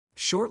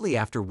Shortly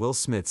after Will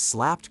Smith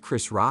slapped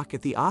Chris Rock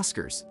at the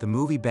Oscars, the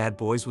movie Bad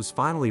Boys was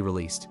finally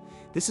released.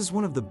 This is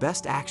one of the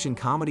best action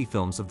comedy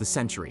films of the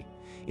century.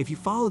 If you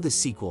follow the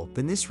sequel,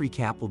 then this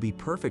recap will be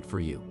perfect for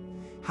you.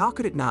 How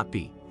could it not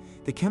be?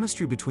 The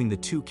chemistry between the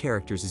two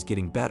characters is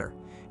getting better,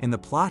 and the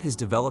plot has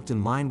developed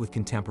in line with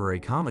contemporary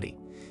comedy.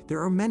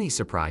 There are many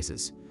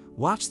surprises.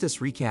 Watch this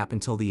recap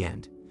until the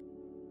end.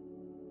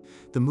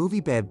 The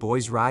movie Bad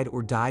Boys Ride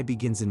or Die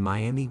begins in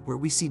Miami, where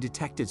we see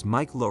detectives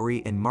Mike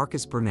Lowrey and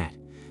Marcus Burnett.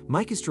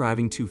 Mike is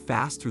driving too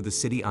fast through the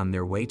city on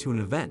their way to an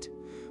event.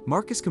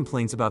 Marcus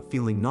complains about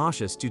feeling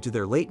nauseous due to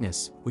their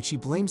lateness, which he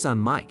blames on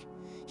Mike.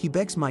 He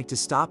begs Mike to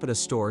stop at a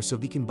store so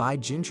he can buy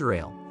ginger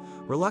ale.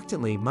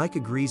 Reluctantly, Mike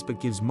agrees but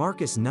gives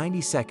Marcus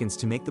 90 seconds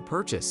to make the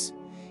purchase.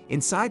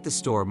 Inside the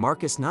store,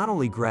 Marcus not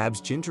only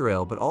grabs ginger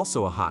ale but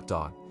also a hot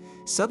dog.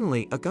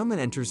 Suddenly, a gunman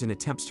enters and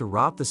attempts to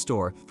rob the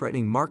store,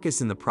 threatening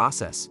Marcus in the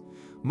process.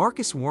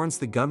 Marcus warns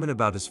the gunman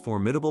about his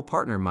formidable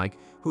partner Mike,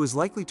 who is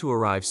likely to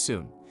arrive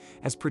soon.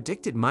 As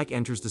predicted, Mike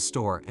enters the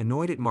store,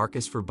 annoyed at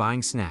Marcus for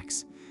buying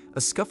snacks.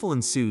 A scuffle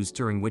ensues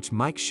during which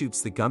Mike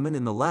shoots the gunman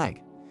in the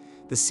leg.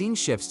 The scene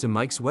shifts to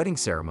Mike's wedding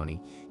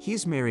ceremony. He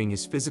is marrying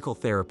his physical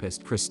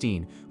therapist,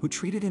 Christine, who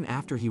treated him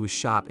after he was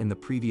shot in the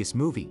previous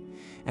movie.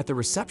 At the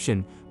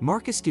reception,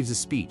 Marcus gives a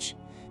speech.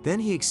 Then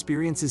he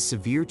experiences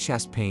severe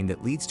chest pain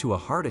that leads to a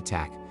heart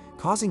attack,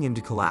 causing him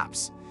to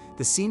collapse.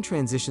 The scene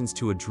transitions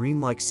to a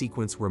dreamlike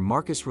sequence where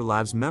Marcus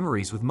relives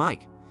memories with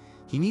Mike.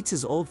 He meets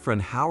his old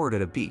friend Howard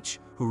at a beach,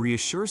 who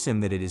reassures him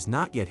that it is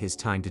not yet his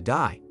time to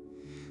die.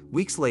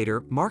 Weeks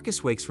later,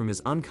 Marcus wakes from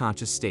his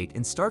unconscious state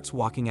and starts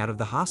walking out of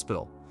the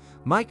hospital.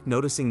 Mike,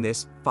 noticing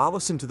this,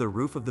 follows him to the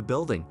roof of the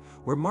building,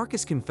 where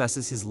Marcus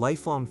confesses his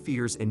lifelong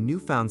fears and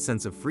newfound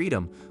sense of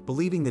freedom,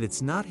 believing that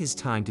it's not his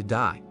time to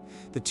die.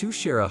 The two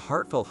share a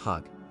heartfelt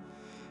hug.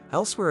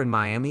 Elsewhere in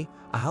Miami,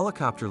 a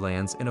helicopter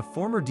lands and a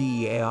former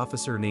DEA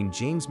officer named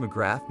James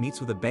McGrath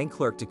meets with a bank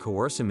clerk to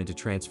coerce him into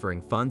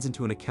transferring funds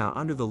into an account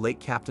under the late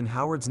Captain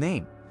Howard's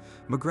name.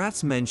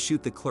 McGrath's men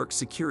shoot the clerk's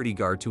security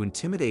guard to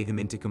intimidate him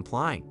into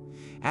complying.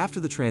 After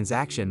the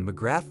transaction,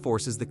 McGrath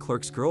forces the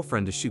clerk's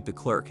girlfriend to shoot the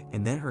clerk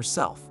and then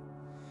herself.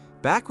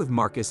 Back with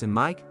Marcus and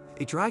Mike,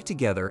 they drive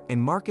together,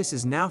 and Marcus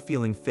is now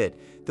feeling fit,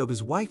 though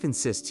his wife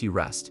insists he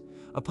rest.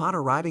 Upon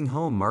arriving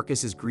home,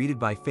 Marcus is greeted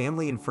by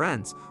family and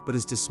friends, but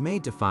is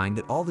dismayed to find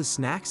that all the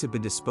snacks have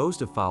been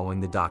disposed of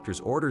following the doctor's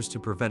orders to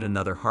prevent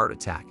another heart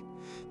attack.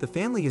 The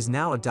family has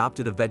now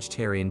adopted a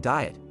vegetarian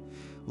diet.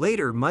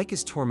 Later, Mike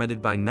is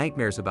tormented by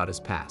nightmares about his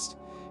past.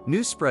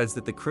 News spreads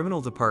that the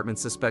criminal department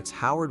suspects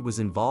Howard was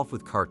involved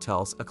with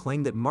cartels, a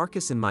claim that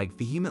Marcus and Mike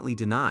vehemently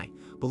deny,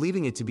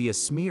 believing it to be a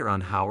smear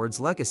on Howard's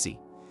legacy.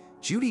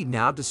 Judy,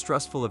 now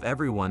distrustful of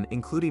everyone,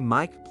 including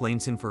Mike,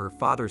 blames him for her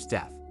father's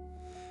death.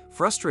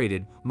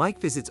 Frustrated,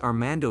 Mike visits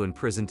Armando in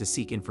prison to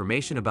seek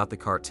information about the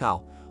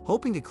cartel,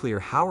 hoping to clear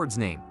Howard's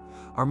name.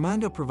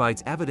 Armando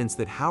provides evidence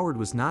that Howard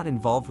was not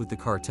involved with the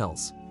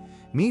cartels.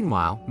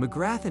 Meanwhile,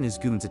 McGrath and his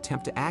goons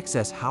attempt to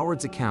access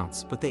Howard's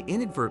accounts, but they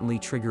inadvertently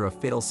trigger a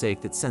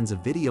failsafe that sends a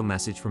video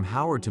message from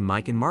Howard to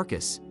Mike and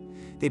Marcus.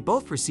 They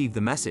both receive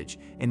the message,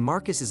 and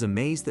Marcus is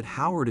amazed that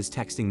Howard is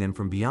texting them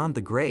from beyond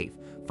the grave,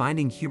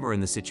 finding humor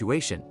in the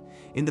situation.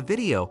 In the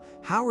video,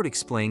 Howard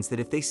explains that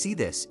if they see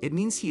this, it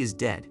means he is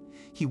dead.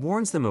 He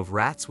warns them of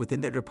rats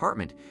within their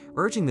department,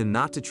 urging them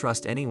not to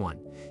trust anyone.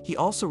 He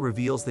also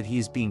reveals that he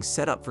is being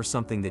set up for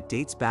something that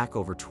dates back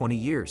over 20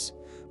 years.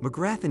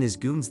 McGrath and his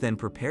goons then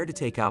prepare to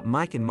take out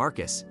Mike and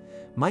Marcus.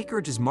 Mike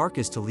urges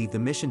Marcus to leave the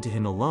mission to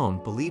him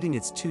alone, believing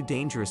it's too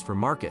dangerous for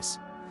Marcus.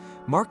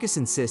 Marcus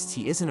insists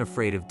he isn't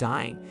afraid of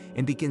dying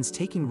and begins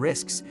taking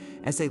risks.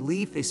 As they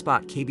leave, they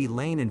spot KB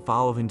Lane and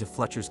follow him to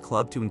Fletcher's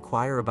club to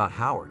inquire about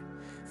Howard.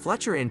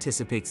 Fletcher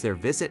anticipates their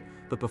visit,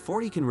 but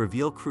before he can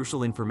reveal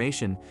crucial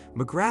information,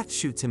 McGrath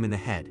shoots him in the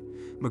head.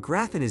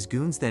 McGrath and his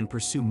goons then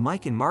pursue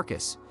Mike and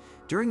Marcus.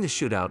 During the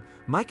shootout,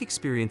 Mike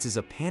experiences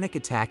a panic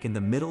attack in the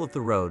middle of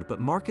the road,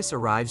 but Marcus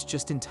arrives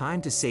just in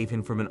time to save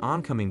him from an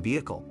oncoming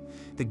vehicle.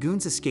 The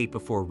goons escape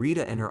before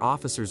Rita and her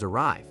officers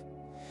arrive.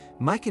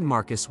 Mike and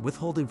Marcus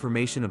withhold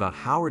information about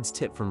Howard's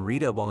tip from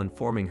Rita while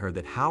informing her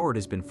that Howard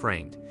has been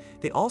framed.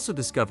 They also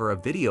discover a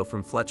video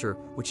from Fletcher,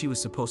 which he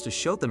was supposed to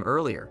show them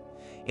earlier.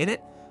 In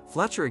it,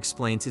 Fletcher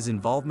explains his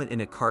involvement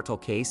in a cartel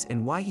case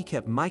and why he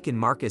kept Mike and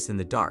Marcus in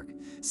the dark,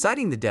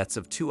 citing the deaths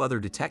of two other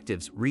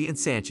detectives, Rhea and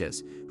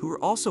Sanchez, who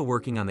were also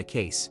working on the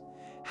case.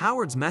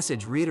 Howard's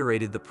message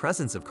reiterated the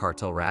presence of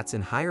cartel rats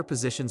in higher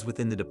positions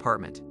within the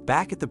department.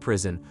 Back at the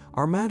prison,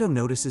 Armando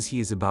notices he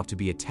is about to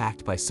be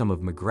attacked by some of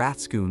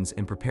McGrath's goons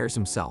and prepares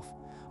himself.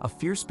 A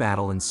fierce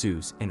battle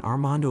ensues, and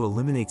Armando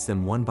eliminates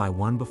them one by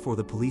one before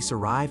the police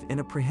arrive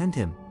and apprehend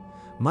him.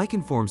 Mike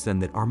informs them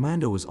that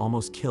Armando was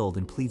almost killed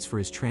and pleads for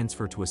his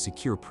transfer to a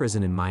secure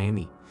prison in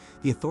Miami.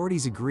 The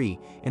authorities agree,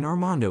 and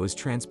Armando is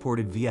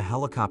transported via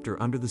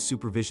helicopter under the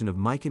supervision of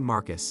Mike and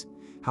Marcus.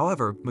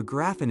 However,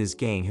 McGrath and his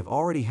gang have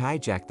already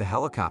hijacked the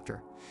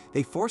helicopter.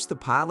 They force the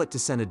pilot to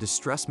send a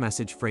distress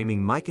message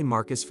framing Mike and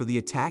Marcus for the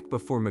attack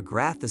before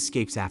McGrath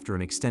escapes after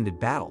an extended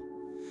battle.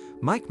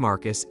 Mike,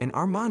 Marcus, and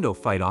Armando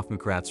fight off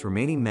McGrath's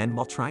remaining men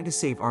while trying to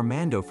save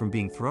Armando from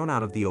being thrown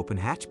out of the open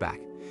hatchback.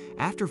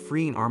 After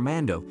freeing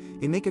Armando,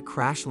 they make a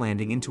crash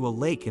landing into a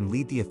lake and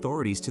lead the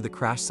authorities to the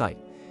crash site.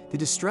 The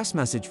distress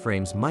message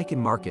frames Mike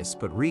and Marcus,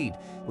 but Reed,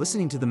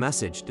 listening to the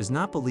message, does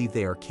not believe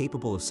they are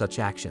capable of such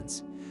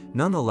actions.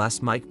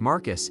 Nonetheless, Mike,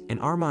 Marcus, and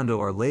Armando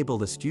are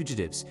labeled as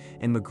fugitives,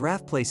 and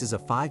McGrath places a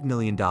 $5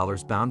 million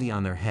bounty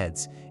on their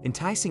heads,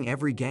 enticing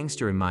every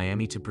gangster in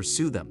Miami to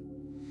pursue them.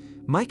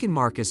 Mike and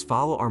Marcus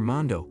follow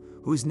Armando,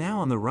 who is now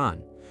on the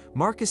run.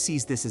 Marcus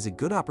sees this as a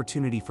good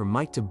opportunity for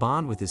Mike to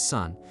bond with his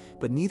son,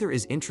 but neither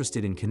is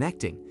interested in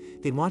connecting.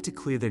 They want to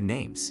clear their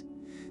names.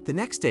 The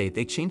next day,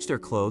 they change their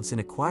clothes and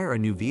acquire a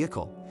new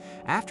vehicle.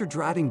 After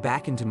driving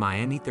back into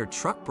Miami, their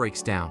truck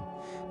breaks down.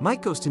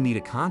 Mike goes to meet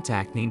a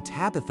contact named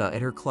Tabitha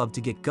at her club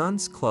to get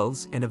guns,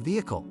 clothes, and a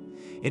vehicle.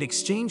 In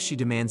exchange, she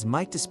demands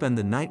Mike to spend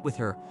the night with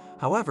her.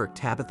 However,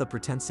 Tabitha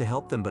pretends to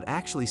help them but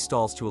actually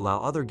stalls to allow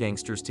other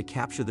gangsters to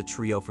capture the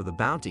trio for the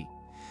bounty.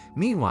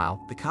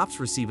 Meanwhile, the cops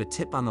receive a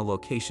tip on the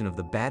location of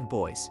the bad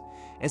boys.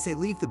 As they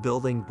leave the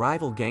building,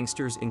 rival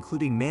gangsters,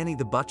 including Manny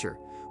the Butcher,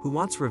 who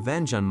wants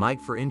revenge on Mike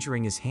for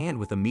injuring his hand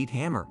with a meat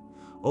hammer,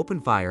 open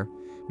fire.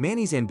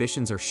 Manny's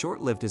ambitions are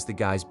short-lived as the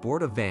guys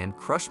board a van,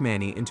 crush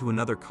Manny into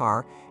another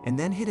car, and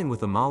then hit him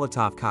with a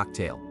Molotov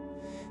cocktail.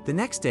 The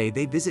next day,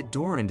 they visit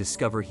Doran and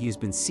discover he has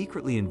been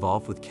secretly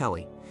involved with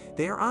Kelly.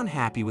 They are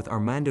unhappy with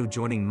Armando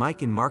joining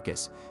Mike and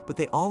Marcus, but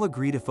they all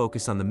agree to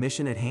focus on the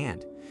mission at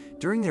hand.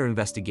 During their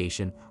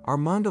investigation,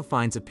 Armando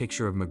finds a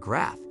picture of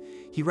McGrath.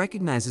 He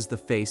recognizes the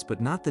face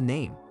but not the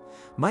name.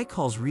 Mike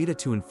calls Rita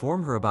to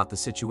inform her about the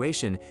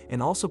situation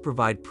and also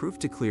provide proof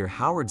to clear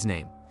Howard's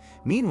name.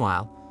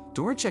 Meanwhile,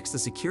 Doran checks the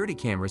security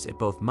cameras at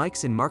both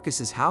Mike's and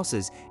Marcus's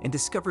houses and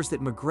discovers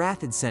that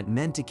McGrath had sent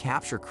men to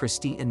capture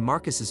Christine and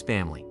Marcus's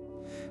family.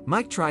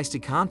 Mike tries to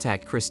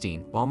contact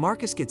Christine, while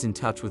Marcus gets in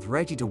touch with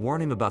Reggie to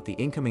warn him about the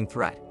incoming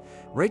threat.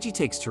 Reggie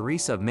takes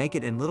Teresa,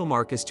 Megan, and little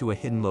Marcus to a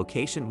hidden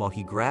location while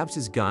he grabs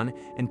his gun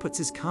and puts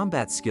his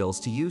combat skills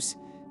to use,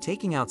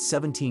 taking out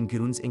 17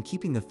 goons and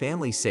keeping the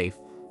family safe,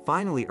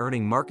 finally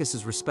earning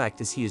Marcus's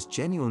respect as he is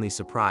genuinely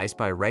surprised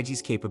by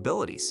Reggie's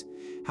capabilities.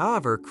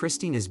 However,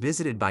 Christine is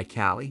visited by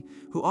Callie,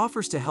 who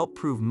offers to help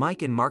prove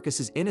Mike and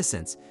Marcus's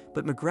innocence,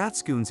 but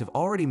McGrath's goons have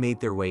already made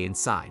their way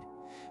inside.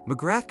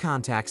 McGrath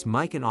contacts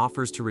Mike and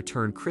offers to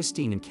return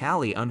Christine and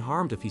Callie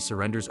unharmed if he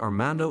surrenders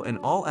Armando and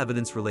all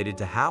evidence related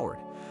to Howard.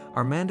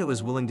 Armando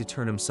is willing to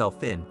turn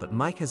himself in, but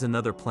Mike has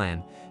another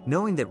plan,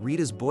 knowing that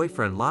Rita's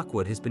boyfriend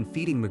Lockwood has been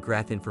feeding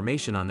McGrath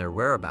information on their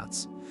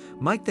whereabouts.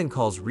 Mike then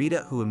calls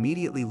Rita, who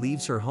immediately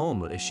leaves her home,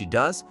 but as she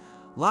does,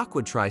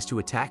 Lockwood tries to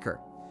attack her.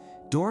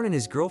 Doran and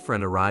his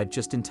girlfriend arrive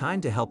just in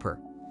time to help her.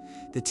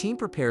 The team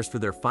prepares for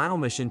their final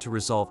mission to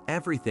resolve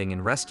everything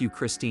and rescue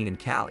Christine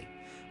and Callie.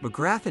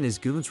 McGrath and his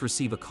goons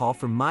receive a call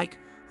from Mike,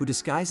 who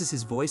disguises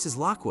his voice as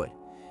Lockwood.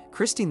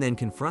 Christine then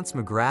confronts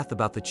McGrath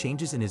about the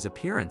changes in his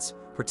appearance,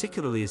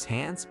 particularly his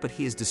hands, but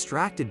he is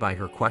distracted by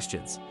her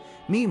questions.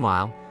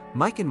 Meanwhile,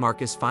 Mike and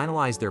Marcus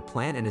finalize their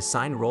plan and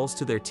assign roles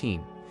to their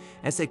team.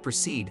 As they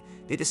proceed,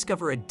 they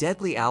discover a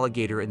deadly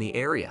alligator in the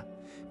area.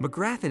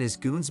 McGrath and his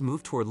goons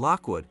move toward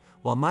Lockwood,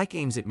 while Mike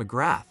aims at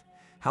McGrath.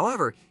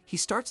 However, he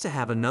starts to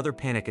have another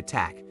panic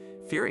attack,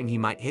 fearing he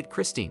might hit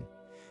Christine.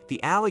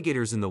 The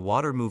alligators in the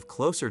water move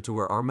closer to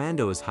where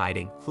Armando is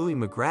hiding,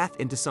 cluing McGrath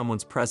into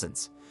someone's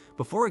presence.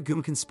 Before a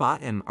goon can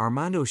spot him,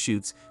 Armando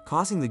shoots,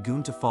 causing the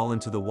goon to fall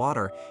into the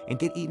water and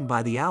get eaten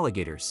by the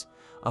alligators.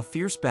 A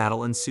fierce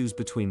battle ensues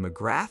between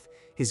McGrath,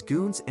 his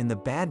goons, and the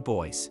bad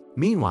boys.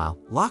 Meanwhile,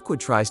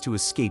 Lockwood tries to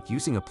escape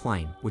using a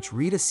plane, which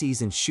Rita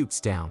sees and shoots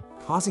down,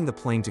 causing the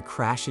plane to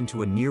crash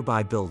into a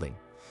nearby building.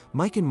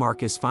 Mike and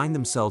Marcus find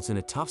themselves in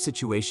a tough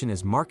situation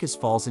as Marcus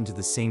falls into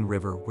the same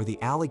river where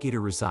the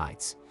alligator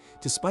resides.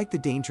 Despite the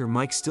danger,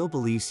 Mike still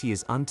believes he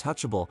is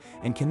untouchable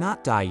and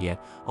cannot die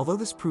yet, although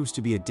this proves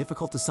to be a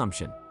difficult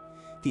assumption.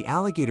 The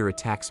alligator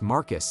attacks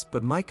Marcus,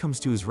 but Mike comes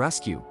to his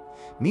rescue.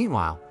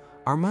 Meanwhile,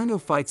 Armando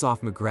fights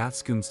off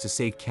McGrath's goons to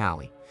save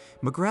Callie.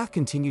 McGrath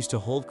continues to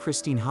hold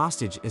Christine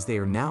hostage as they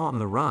are now on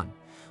the run.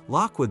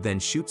 Lockwood then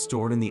shoots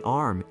Doran in the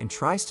arm and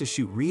tries to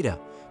shoot Rita,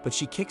 but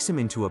she kicks him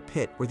into a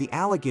pit where the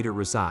alligator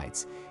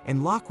resides,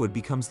 and Lockwood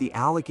becomes the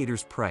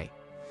alligator's prey.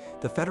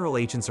 The federal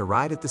agents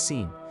arrive at the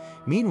scene.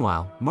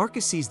 Meanwhile,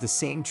 Marcus sees the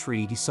same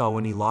tree he saw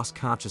when he lost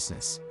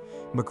consciousness.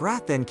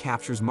 McGrath then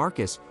captures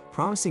Marcus,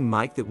 promising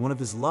Mike that one of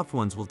his loved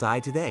ones will die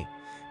today.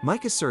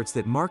 Mike asserts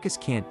that Marcus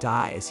can't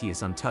die as he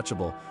is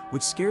untouchable,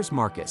 which scares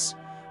Marcus.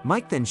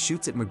 Mike then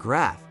shoots at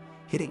McGrath,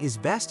 hitting his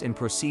vest, and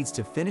proceeds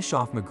to finish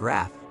off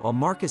McGrath while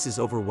Marcus is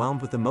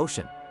overwhelmed with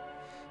emotion.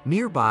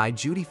 Nearby,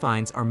 Judy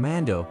finds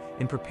Armando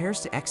and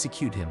prepares to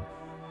execute him.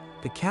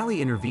 But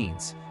Callie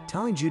intervenes,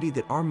 telling Judy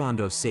that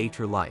Armando saved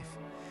her life.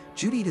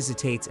 Judy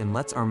hesitates and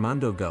lets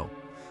Armando go.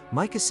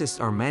 Mike assists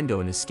Armando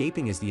in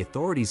escaping as the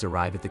authorities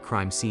arrive at the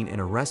crime scene and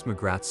arrest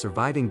McGrath's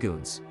surviving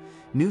goons.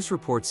 News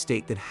reports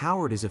state that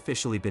Howard has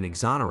officially been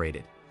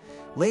exonerated.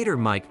 Later,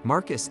 Mike,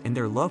 Marcus, and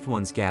their loved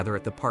ones gather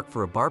at the park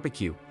for a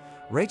barbecue.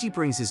 Reggie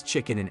brings his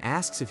chicken and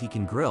asks if he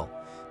can grill.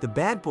 The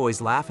bad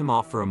boys laugh him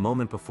off for a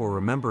moment before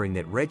remembering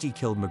that Reggie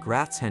killed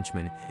McGrath's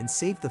henchman and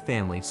saved the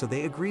family, so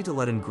they agree to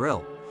let him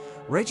grill.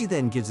 Reggie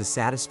then gives a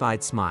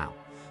satisfied smile.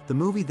 The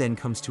movie then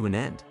comes to an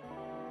end.